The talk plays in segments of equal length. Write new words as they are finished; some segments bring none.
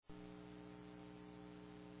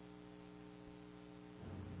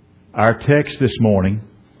Our text this morning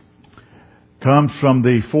comes from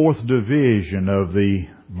the fourth division of the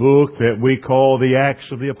book that we call the Acts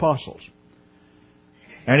of the Apostles.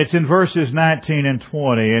 And it's in verses 19 and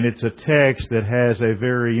 20, and it's a text that has a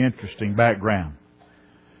very interesting background.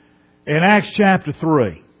 In Acts chapter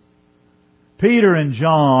 3, Peter and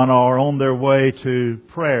John are on their way to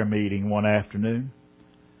prayer meeting one afternoon.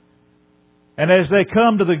 And as they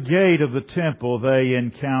come to the gate of the temple, they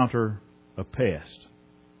encounter a pest.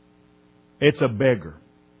 It's a beggar.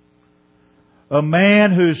 A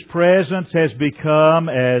man whose presence has become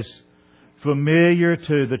as familiar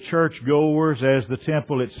to the churchgoers as the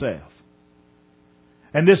temple itself.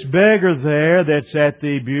 And this beggar there that's at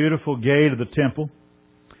the beautiful gate of the temple,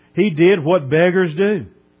 he did what beggars do.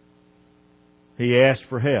 He asked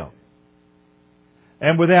for help.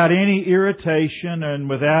 And without any irritation and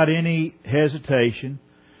without any hesitation,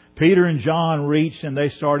 Peter and John reached and they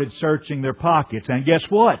started searching their pockets. And guess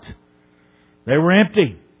what? They were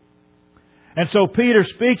empty. And so Peter,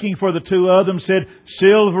 speaking for the two of them, said,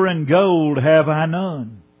 "Silver and gold have I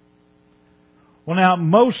none." Well, now,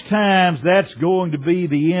 most times that's going to be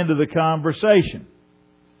the end of the conversation.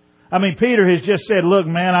 I mean, Peter has just said, "Look,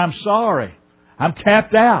 man, I'm sorry. I'm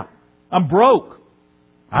tapped out. I'm broke.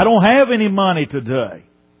 I don't have any money today."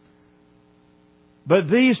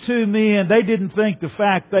 But these two men, they didn't think the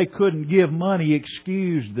fact they couldn't give money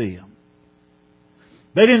excused them.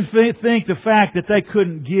 They didn't think the fact that they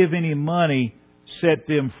couldn't give any money set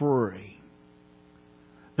them free.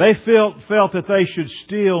 They felt that they should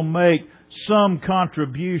still make some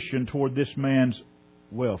contribution toward this man's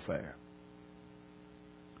welfare.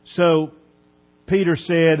 So Peter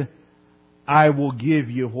said, "I will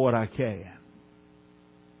give you what I can."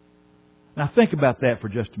 Now think about that for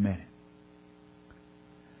just a minute.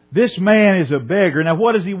 This man is a beggar. Now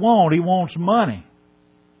what does he want? He wants money.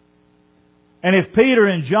 And if Peter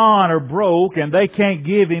and John are broke and they can't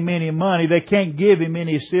give him any money, they can't give him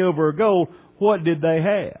any silver or gold, what did they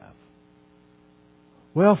have?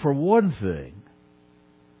 Well, for one thing,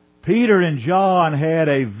 Peter and John had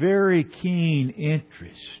a very keen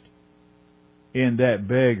interest in that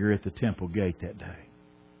beggar at the temple gate that day.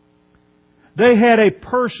 They had a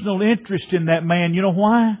personal interest in that man. You know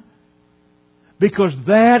why? Because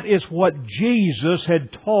that is what Jesus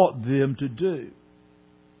had taught them to do.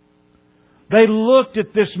 They looked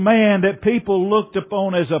at this man that people looked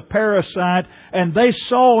upon as a parasite, and they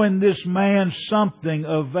saw in this man something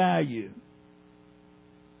of value.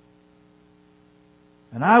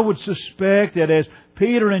 And I would suspect that as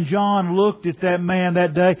Peter and John looked at that man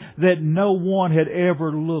that day, that no one had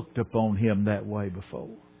ever looked upon him that way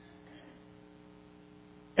before.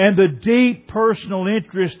 And the deep personal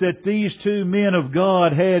interest that these two men of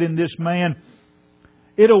God had in this man,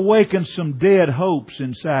 it awakened some dead hopes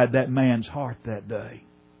inside that man's heart that day.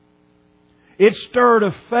 It stirred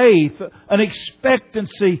a faith, an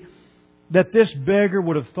expectancy that this beggar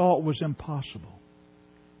would have thought was impossible.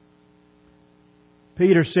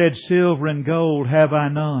 Peter said, "Silver and gold have I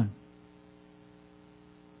none.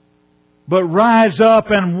 But rise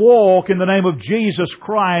up and walk in the name of Jesus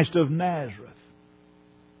Christ of Nazareth."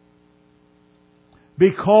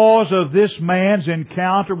 Because of this man's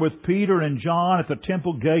encounter with Peter and John at the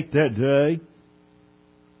temple gate that day,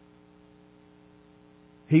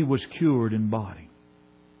 he was cured in body.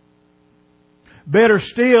 Better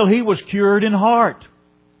still, he was cured in heart.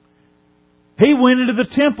 He went into the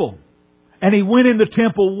temple, and he went in the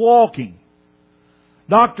temple walking.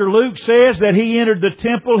 Dr. Luke says that he entered the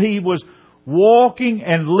temple, he was walking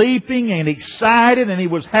and leaping and excited, and he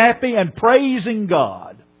was happy and praising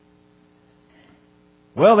God.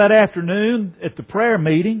 Well, that afternoon at the prayer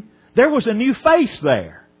meeting, there was a new face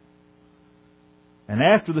there. And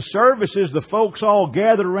after the services, the folks all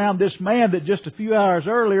gathered around this man that just a few hours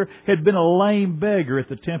earlier had been a lame beggar at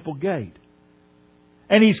the temple gate.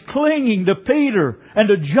 And he's clinging to Peter and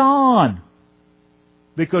to John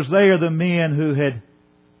because they are the men who had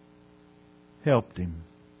helped him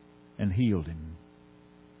and healed him.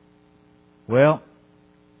 Well,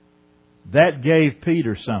 that gave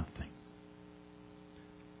Peter something.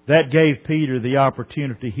 That gave Peter the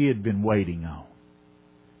opportunity he had been waiting on.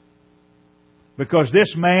 Because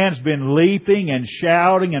this man's been leaping and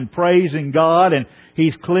shouting and praising God, and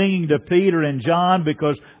he's clinging to Peter and John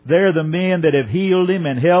because they're the men that have healed him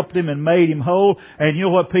and helped him and made him whole. And you know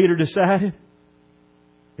what Peter decided?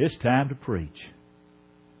 It's time to preach.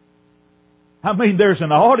 I mean, there's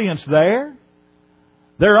an audience there.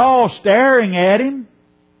 They're all staring at him.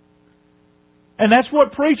 And that's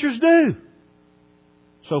what preachers do.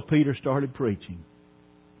 So Peter started preaching.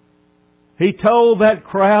 He told that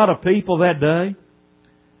crowd of people that day,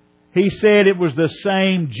 He said it was the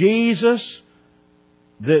same Jesus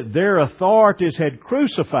that their authorities had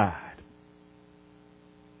crucified,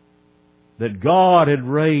 that God had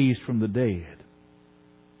raised from the dead.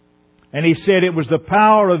 And he said it was the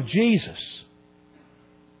power of Jesus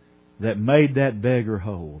that made that beggar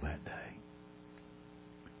whole that day.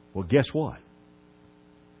 Well, guess what?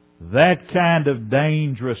 That kind of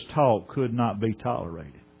dangerous talk could not be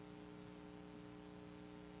tolerated.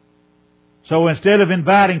 So instead of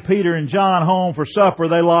inviting Peter and John home for supper,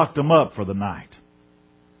 they locked them up for the night.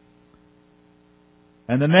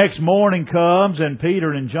 And the next morning comes and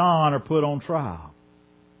Peter and John are put on trial.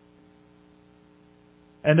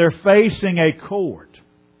 And they're facing a court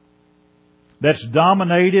that's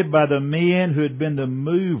dominated by the men who had been the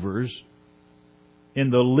movers in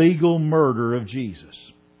the legal murder of Jesus.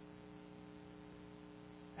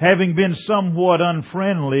 Having been somewhat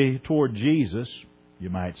unfriendly toward Jesus, you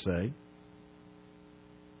might say,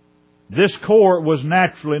 this court was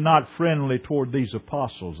naturally not friendly toward these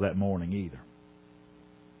apostles that morning either.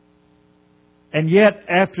 And yet,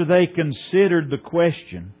 after they considered the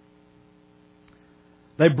question,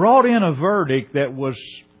 they brought in a verdict that was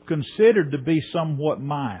considered to be somewhat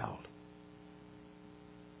mild.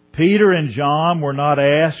 Peter and John were not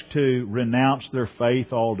asked to renounce their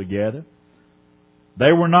faith altogether.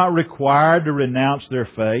 They were not required to renounce their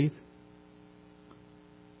faith.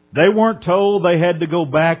 They weren't told they had to go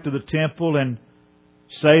back to the temple and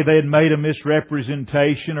say they had made a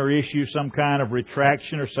misrepresentation or issue some kind of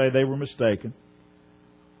retraction or say they were mistaken.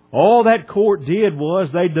 All that court did was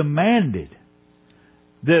they demanded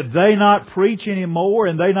that they not preach anymore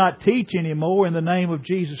and they not teach anymore in the name of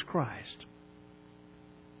Jesus Christ.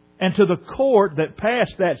 And to the court that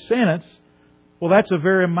passed that sentence, well, that's a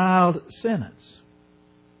very mild sentence.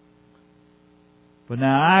 But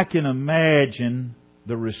now I can imagine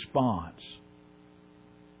the response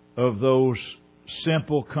of those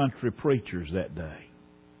simple country preachers that day.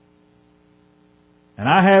 And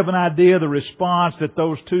I have an idea the response that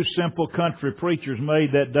those two simple country preachers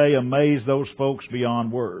made that day amazed those folks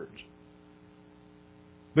beyond words.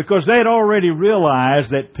 Because they had already realized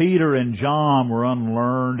that Peter and John were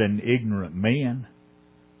unlearned and ignorant men.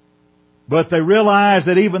 But they realized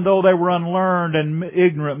that even though they were unlearned and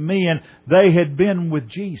ignorant men, they had been with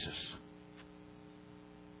Jesus.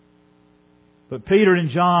 But Peter and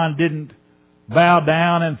John didn't bow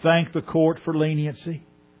down and thank the court for leniency.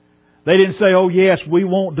 They didn't say, oh yes, we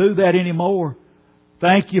won't do that anymore.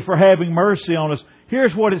 Thank you for having mercy on us.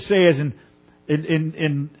 Here's what it says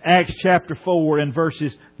in Acts chapter 4 in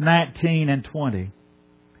verses 19 and 20.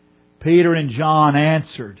 Peter and John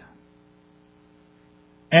answered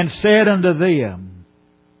and said unto them,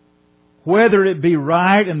 whether it be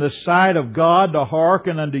right in the sight of God to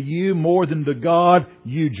hearken unto you more than to God,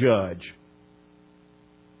 you judge.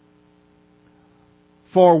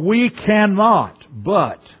 For we cannot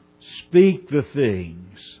but speak the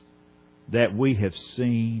things that we have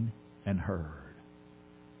seen and heard.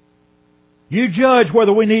 You judge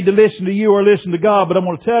whether we need to listen to you or listen to God, but I'm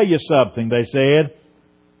going to tell you something, they said.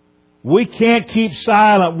 We can't keep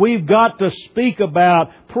silent. We've got to speak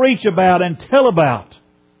about, preach about, and tell about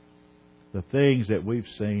the things that we've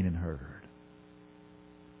seen and heard.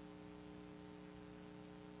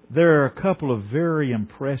 There are a couple of very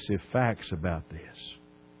impressive facts about this.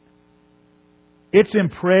 It's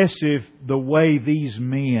impressive the way these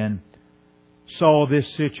men saw this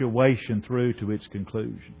situation through to its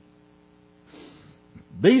conclusion.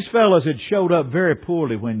 These fellows had showed up very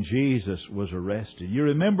poorly when Jesus was arrested. You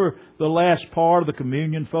remember the last part of the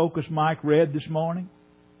communion focus Mike read this morning?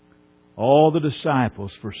 All the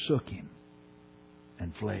disciples forsook Him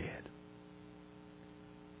and fled.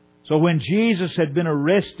 So when Jesus had been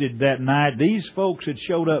arrested that night, these folks had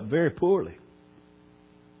showed up very poorly.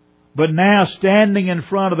 But now, standing in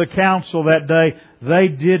front of the council that day, they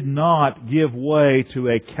did not give way to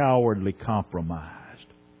a cowardly compromise.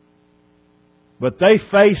 But they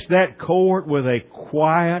faced that court with a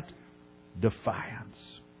quiet defiance.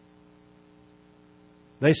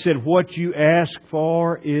 They said, what you ask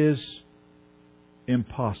for is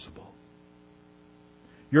impossible.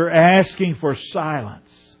 You're asking for silence.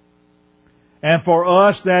 And for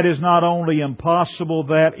us, that is not only impossible,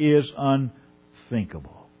 that is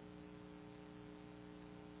unthinkable.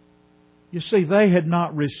 You see, they had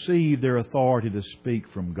not received their authority to speak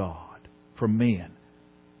from God, from men.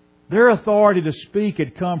 Their authority to speak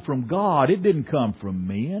had come from God. It didn't come from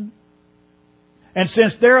men. And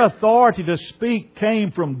since their authority to speak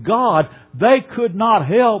came from God, they could not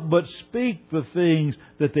help but speak the things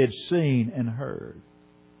that they'd seen and heard.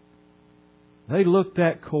 They looked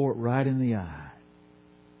that court right in the eye.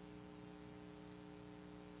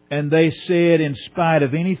 And they said, in spite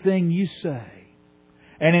of anything you say,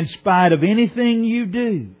 and in spite of anything you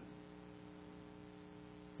do,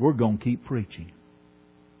 we're going to keep preaching.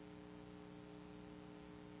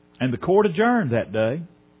 And the court adjourned that day,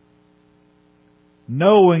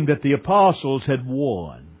 knowing that the apostles had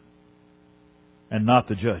won and not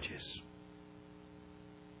the judges.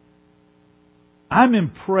 I'm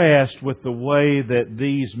impressed with the way that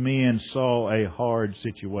these men saw a hard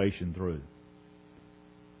situation through.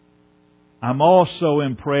 I'm also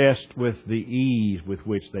impressed with the ease with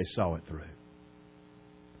which they saw it through.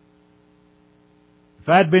 If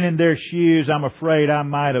I'd been in their shoes, I'm afraid I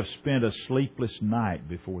might have spent a sleepless night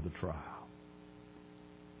before the trial.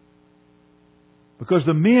 Because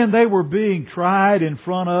the men they were being tried in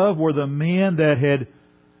front of were the men that had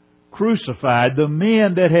crucified, the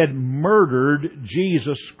men that had murdered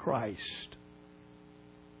Jesus Christ.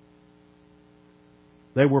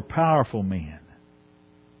 They were powerful men.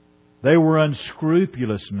 They were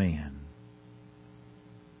unscrupulous men.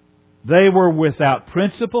 They were without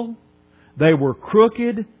principle. They were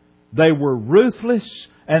crooked. They were ruthless.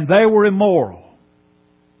 And they were immoral.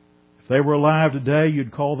 If they were alive today,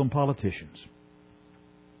 you'd call them politicians.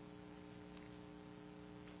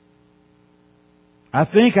 I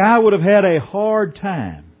think I would have had a hard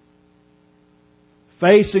time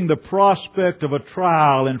facing the prospect of a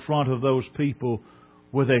trial in front of those people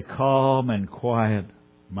with a calm and quiet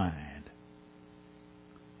mind.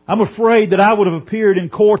 I'm afraid that I would have appeared in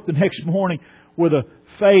court the next morning with a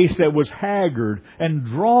face that was haggard and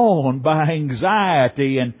drawn by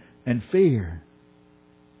anxiety and fear.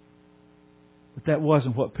 But that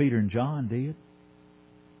wasn't what Peter and John did.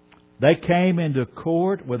 They came into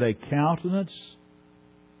court with a countenance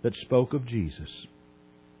that spoke of Jesus.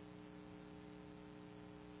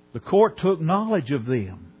 The court took knowledge of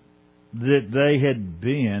them, that they had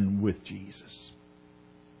been with Jesus.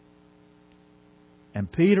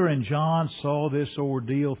 And Peter and John saw this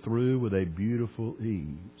ordeal through with a beautiful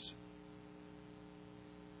ease.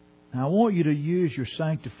 Now I want you to use your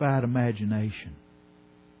sanctified imagination.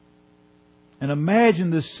 And imagine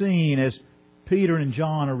the scene as Peter and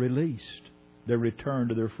John are released. They return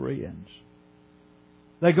to their friends.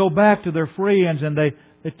 They go back to their friends and they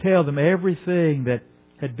tell them everything that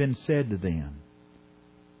had been said to them.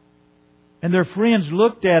 And their friends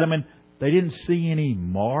looked at them and they didn't see any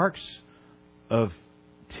marks of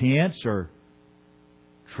tense or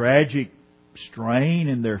tragic strain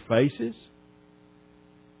in their faces.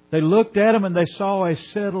 They looked at them and they saw a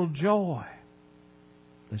settled joy.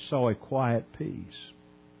 They saw a quiet peace.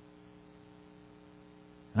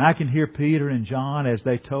 And I can hear Peter and John as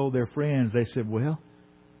they told their friends, they said, well,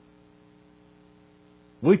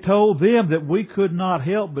 we told them that we could not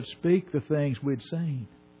help but speak the things we'd seen.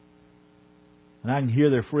 And I can hear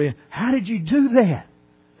their friend, how did you do that?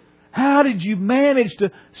 How did you manage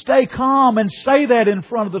to stay calm and say that in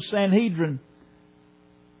front of the Sanhedrin?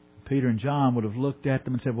 Peter and John would have looked at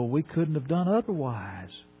them and said, well, we couldn't have done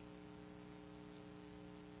otherwise.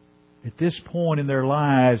 At this point in their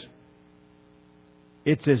lives,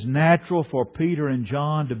 it's as natural for Peter and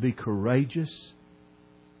John to be courageous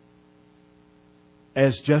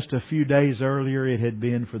as just a few days earlier it had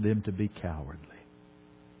been for them to be cowardly.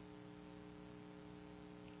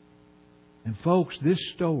 And folks, this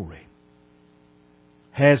story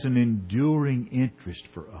has an enduring interest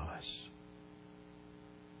for us.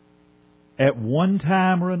 At one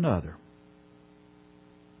time or another,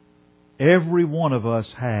 every one of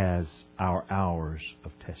us has our hours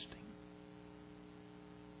of testing.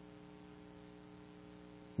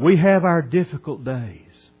 We have our difficult days.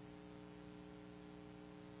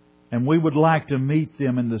 And we would like to meet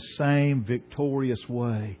them in the same victorious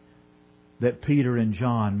way that Peter and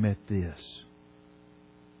John met this.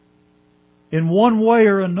 In one way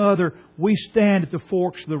or another, we stand at the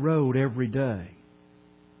forks of the road every day.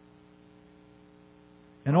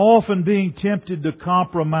 And often being tempted to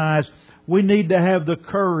compromise, we need to have the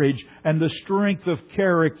courage and the strength of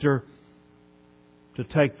character to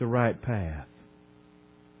take the right path.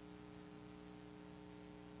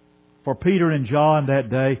 For Peter and John that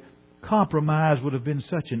day, compromise would have been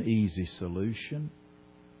such an easy solution.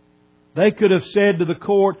 They could have said to the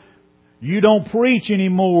court, you don't preach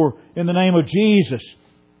anymore in the name of Jesus.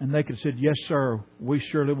 And they could have said, yes, sir, we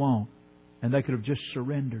surely won't. And they could have just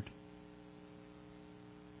surrendered.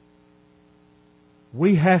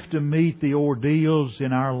 We have to meet the ordeals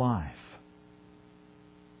in our life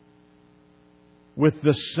with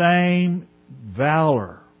the same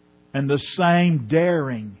valor and the same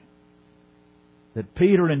daring that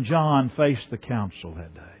Peter and John faced the council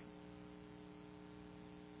that day.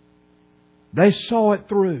 They saw it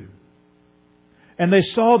through. And they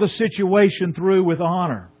saw the situation through with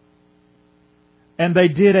honor. And they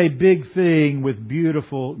did a big thing with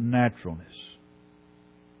beautiful naturalness.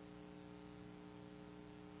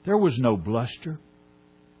 There was no bluster.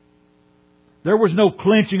 There was no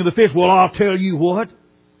clenching of the fist. Well, I'll tell you what.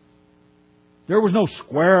 There was no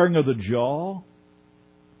squaring of the jaw.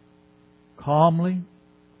 Calmly,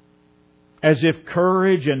 as if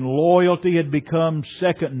courage and loyalty had become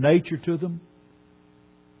second nature to them,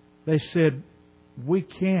 they said, we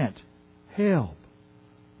can't help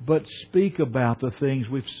but speak about the things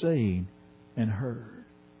we've seen and heard.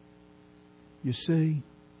 You see,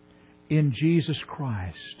 in Jesus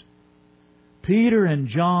Christ, Peter and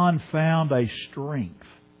John found a strength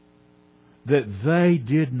that they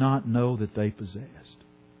did not know that they possessed.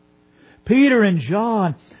 Peter and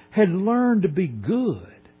John had learned to be good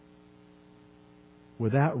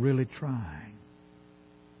without really trying.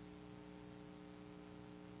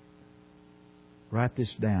 Write this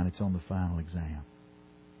down. It's on the final exam.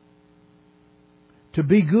 To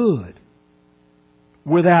be good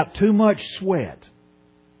without too much sweat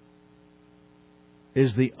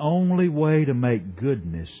is the only way to make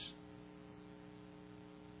goodness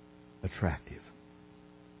attractive.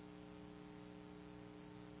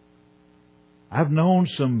 I've known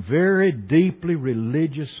some very deeply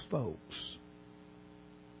religious folks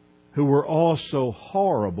who were also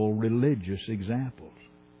horrible religious examples.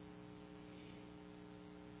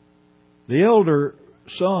 The elder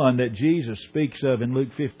son that Jesus speaks of in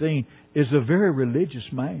Luke 15 is a very religious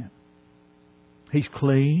man. He's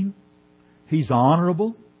clean. He's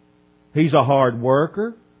honorable. He's a hard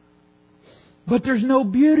worker. But there's no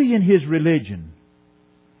beauty in his religion.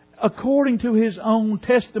 According to his own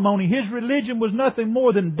testimony, his religion was nothing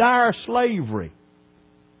more than dire slavery.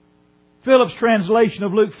 Phillips' translation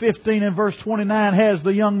of Luke 15 and verse 29 has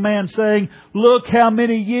the young man saying, "Look how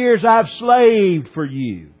many years I've slaved for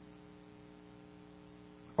you."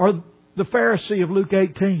 Or the Pharisee of Luke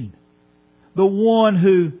 18, the one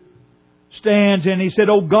who stands and he said,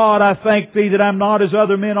 "Oh God, I thank Thee that I'm not as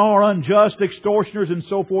other men are, unjust, extortioners, and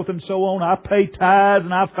so forth and so on. I pay tithes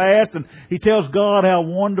and I fast." And he tells God how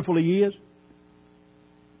wonderful He is.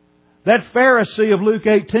 That Pharisee of Luke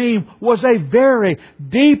 18 was a very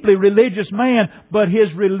deeply religious man, but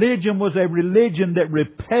his religion was a religion that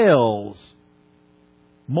repels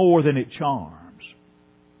more than it charms.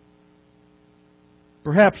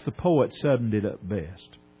 Perhaps the poet summed it up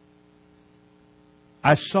best.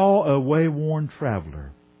 I saw a way-worn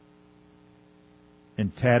traveler in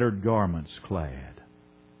tattered garments clad,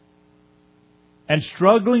 and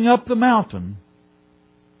struggling up the mountain,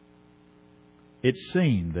 it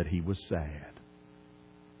seemed that he was sad.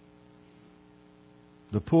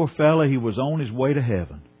 The poor fellow, he was on his way to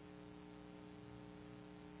heaven,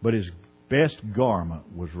 but his best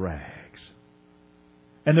garment was rags.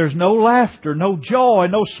 And there's no laughter, no joy,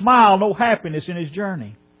 no smile, no happiness in his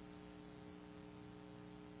journey.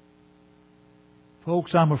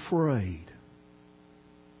 Folks, I'm afraid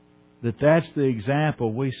that that's the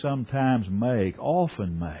example we sometimes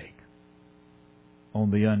often make,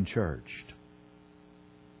 on the unchurched.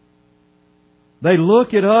 They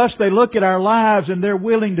look at us, they look at our lives, and they're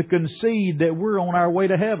willing to concede that we're on our way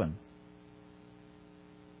to heaven.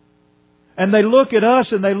 And they look at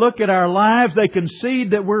us and they look at our lives, they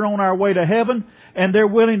concede that we're on our way to heaven, and they're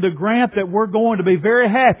willing to grant that we're going to be very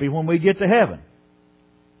happy when we get to heaven.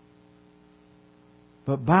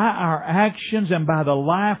 But by our actions and by the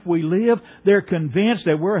life we live, they're convinced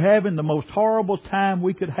that we're having the most horrible time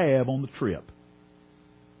we could have on the trip.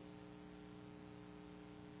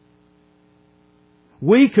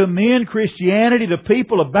 We commend Christianity to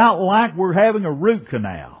people about like we're having a root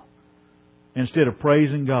canal, instead of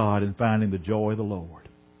praising God and finding the joy of the Lord.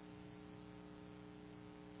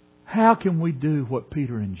 How can we do what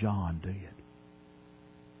Peter and John did?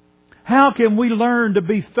 How can we learn to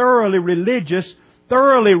be thoroughly religious,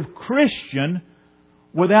 thoroughly Christian,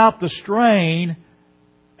 without the strain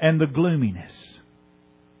and the gloominess?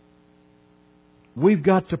 We've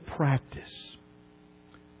got to practice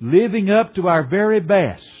living up to our very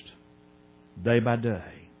best day by day.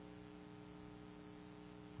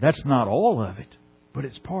 That's not all of it, but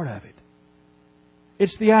it's part of it.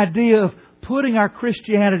 It's the idea of putting our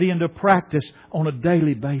Christianity into practice on a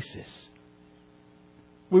daily basis.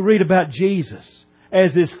 We read about Jesus.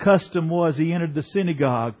 As his custom was, he entered the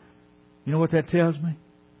synagogue. You know what that tells me?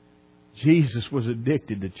 Jesus was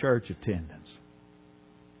addicted to church attendance.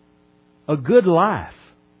 A good life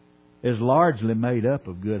is largely made up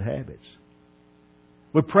of good habits.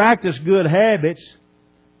 We practice good habits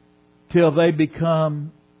till they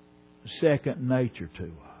become second nature to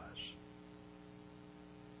us.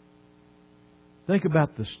 Think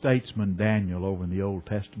about the statesman Daniel over in the Old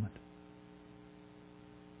Testament.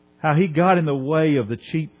 How he got in the way of the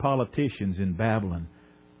cheap politicians in Babylon.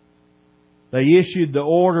 They issued the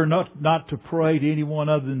order not to pray to anyone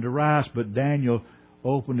other than Darius, but Daniel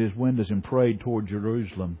opened his windows and prayed toward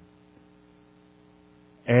Jerusalem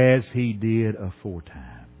as he did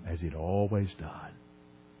aforetime, as he'd always done.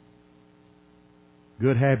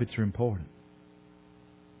 Good habits are important.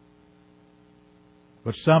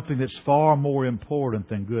 But something that's far more important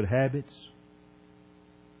than good habits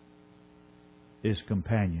is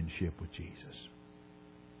companionship with Jesus.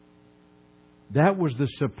 That was the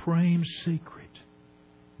supreme secret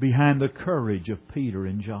behind the courage of Peter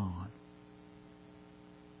and John.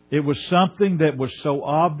 It was something that was so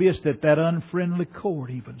obvious that unfriendly court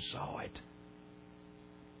even saw it.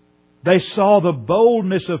 They saw the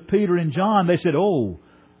boldness of Peter and John. They said, "Oh,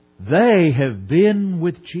 they have been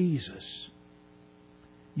with Jesus."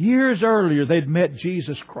 Years earlier, they'd met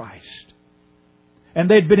Jesus Christ. And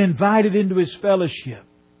they'd been invited into His fellowship.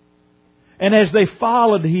 And as they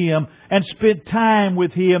followed Him and spent time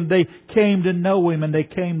with Him, they came to know Him and they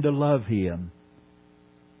came to love Him.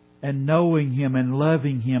 And knowing Him and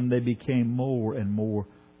loving Him, they became more and more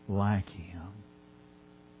like Him.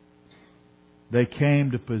 They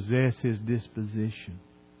came to possess His disposition.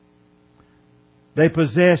 They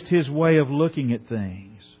possessed His way of looking at things.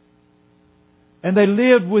 And they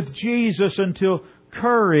lived with Jesus until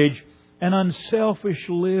courage and unselfish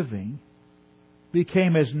living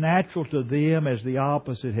became as natural to them as the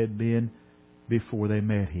opposite had been before they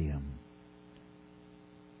met Him.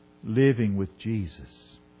 Living with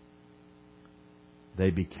Jesus, they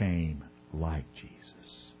became like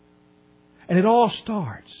Jesus. And it all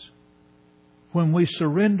starts when we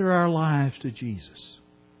surrender our lives to Jesus.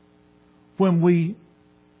 When we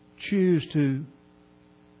choose to,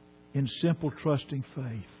 in simple trusting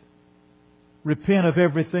faith, repent of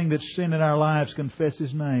everything that's sin in our lives, confess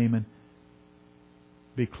His name, and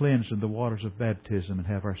be cleansed in the waters of baptism and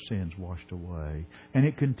have our sins washed away. And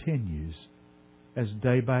it continues as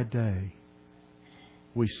day by day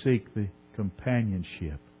we seek the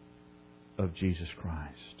companionship of Jesus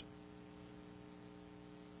Christ.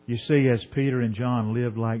 You see, as Peter and John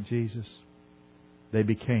lived like Jesus, they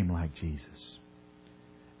became like Jesus.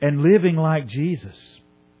 And living like Jesus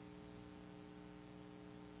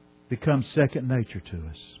becomes second nature to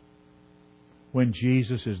us when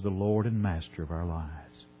Jesus is the Lord and Master of our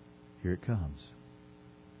lives. Here it comes.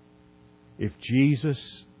 If Jesus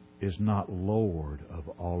is not Lord of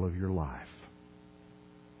all of your life,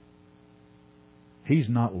 He's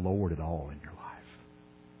not Lord at all in your life.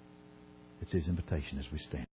 It's His invitation as we stand.